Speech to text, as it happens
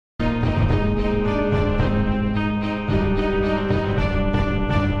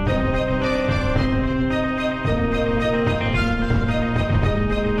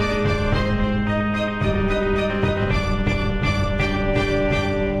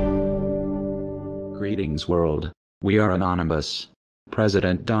Greetings world. We are anonymous.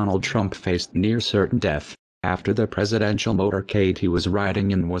 President Donald Trump faced near certain death after the presidential motorcade he was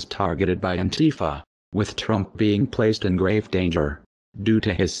riding in was targeted by Antifa, with Trump being placed in grave danger due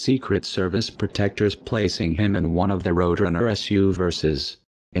to his Secret Service protectors placing him in one of the Roadrunner SUVs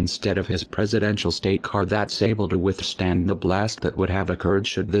instead of his presidential state car that's able to withstand the blast that would have occurred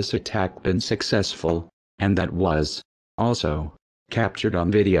should this attack been successful, and that was also captured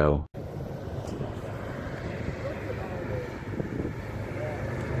on video.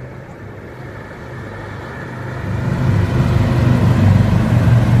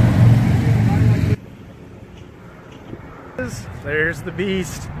 There's the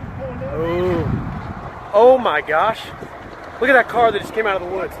beast. Oh, oh my gosh. Look at that car that just came out of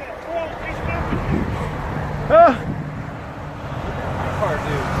the woods. Ah.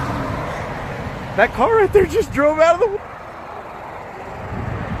 That car right there just drove out of the woods.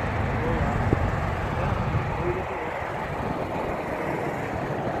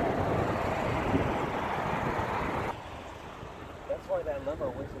 That's why that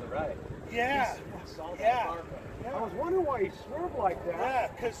limo went to the right. Yeah. Yeah. I was wondering why he swerved like that. Yeah,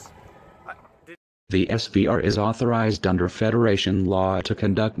 because... The SVR is authorized under Federation law to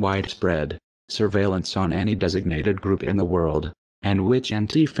conduct widespread surveillance on any designated group in the world, and which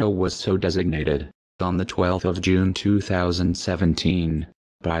Antifa was so designated, on the 12th of June 2017,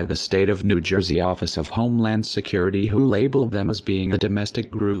 by the State of New Jersey Office of Homeland Security, who labeled them as being a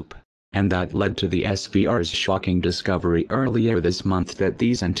domestic group, and that led to the SVR's shocking discovery earlier this month that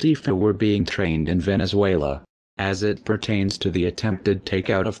these Antifa were being trained in Venezuela, as it pertains to the attempted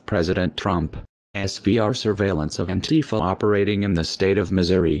takeout of President Trump. SVR surveillance of Antifa operating in the state of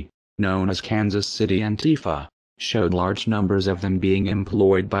Missouri, known as Kansas City Antifa, showed large numbers of them being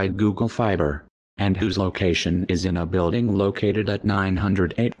employed by Google Fiber, and whose location is in a building located at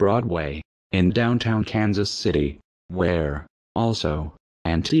 908 Broadway, in downtown Kansas City, where, also,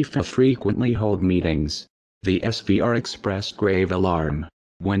 Antifa frequently hold meetings. The SVR expressed grave alarm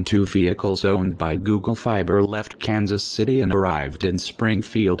when two vehicles owned by Google Fiber left Kansas City and arrived in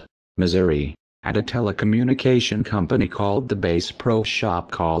Springfield, Missouri, at a telecommunication company called the Base Pro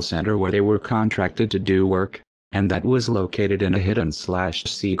Shop call center where they were contracted to do work, and that was located in a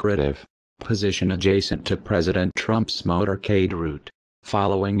hidden/secretive position adjacent to President Trump's motorcade route,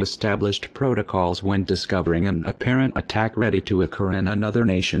 following established protocols when discovering an apparent attack ready to occur in another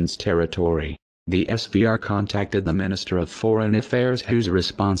nation's territory. The SVR contacted the Minister of Foreign Affairs, whose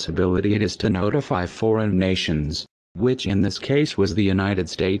responsibility it is to notify foreign nations, which in this case was the United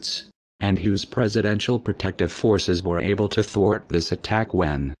States, and whose presidential protective forces were able to thwart this attack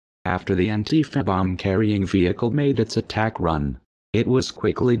when, after the Antifa bomb-carrying vehicle made its attack run, it was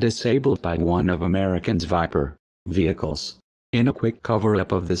quickly disabled by one of American's Viper vehicles. In a quick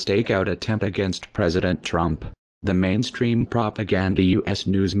cover-up of the stakeout attempt against President Trump, the mainstream propaganda U.S.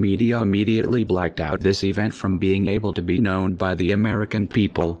 news media immediately blacked out this event from being able to be known by the American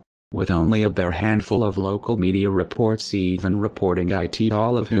people, with only a bare handful of local media reports even reporting it,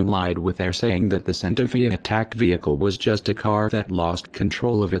 all of whom lied with their saying that the Antifa attack vehicle was just a car that lost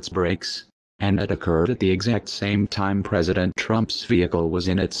control of its brakes, and it occurred at the exact same time President Trump's vehicle was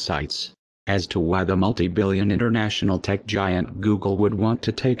in its sights. As to why the multi-billion international tech giant Google would want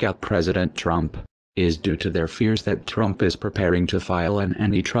to take out President Trump, is due to their fears that Trump is preparing to file an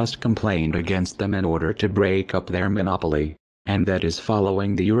antitrust complaint against them in order to break up their monopoly, and that is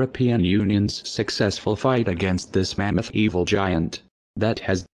following the European Union's successful fight against this mammoth evil giant, that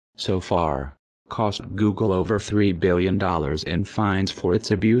has, so far, cost Google over $3 billion in fines for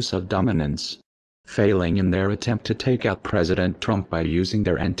its abuse of dominance. Failing in their attempt to take out President Trump by using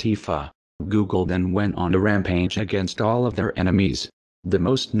their Antifa, Google then went on a rampage against all of their enemies, the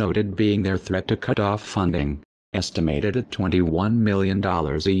most noted being their threat to cut off funding, estimated at $21 million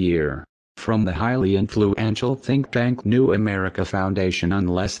a year, from the highly influential think tank New America Foundation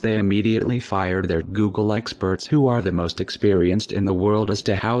unless they immediately fired their Google experts, who are the most experienced in the world as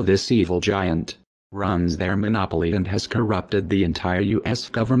to how this evil giant runs their monopoly and has corrupted the entire U.S.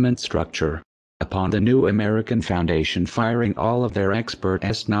 government structure. Upon the New American Foundation firing all of their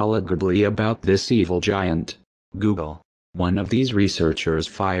experts knowledgeably about this evil giant, Google, one of these researchers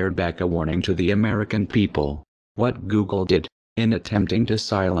fired back a warning to the American people. What Google did, in attempting to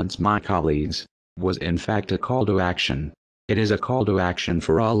silence my colleagues, was in fact a call to action. It is a call to action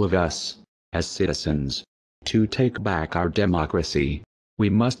for all of us, as citizens, to take back our democracy. We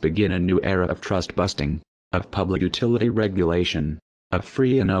must begin a new era of trust busting, of public utility regulation, of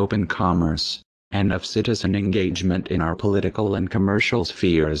free and open commerce, and of citizen engagement in our political and commercial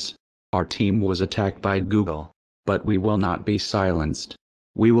spheres. Our team was attacked by Google, but we will not be silenced.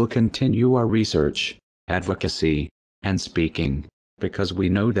 We will continue our research, advocacy, and speaking, because we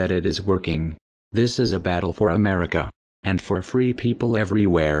know that it is working. This is a battle for America, and for free people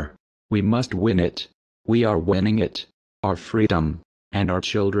everywhere. We must win it. We are winning it. Our freedom, and our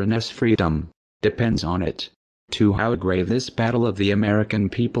children's freedom, depends on it. To how grave this battle of the American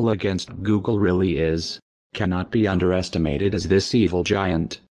people against Google really is, cannot be underestimated, as this evil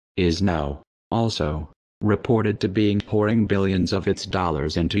giant is now, also, reported to being pouring billions of its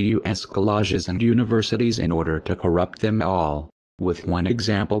dollars into U.S. colleges and universities in order to corrupt them all, with one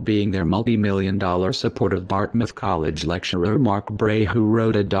example being their multi-million-dollar support of Dartmouth College lecturer Mark Bray, who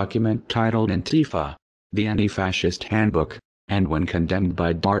wrote a document titled ANTIFA, the Anti-Fascist Handbook, and when condemned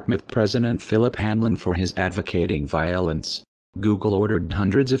by Dartmouth President Philip Hanlon for his advocating violence, Google ordered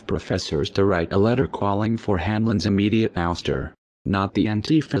hundreds of professors to write a letter calling for Hanlon's immediate ouster, not the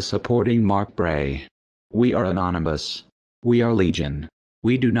Antifa supporting Mark Bray. We are anonymous. We are legion.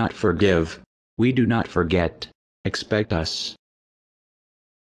 We do not forgive. We do not forget. Expect us.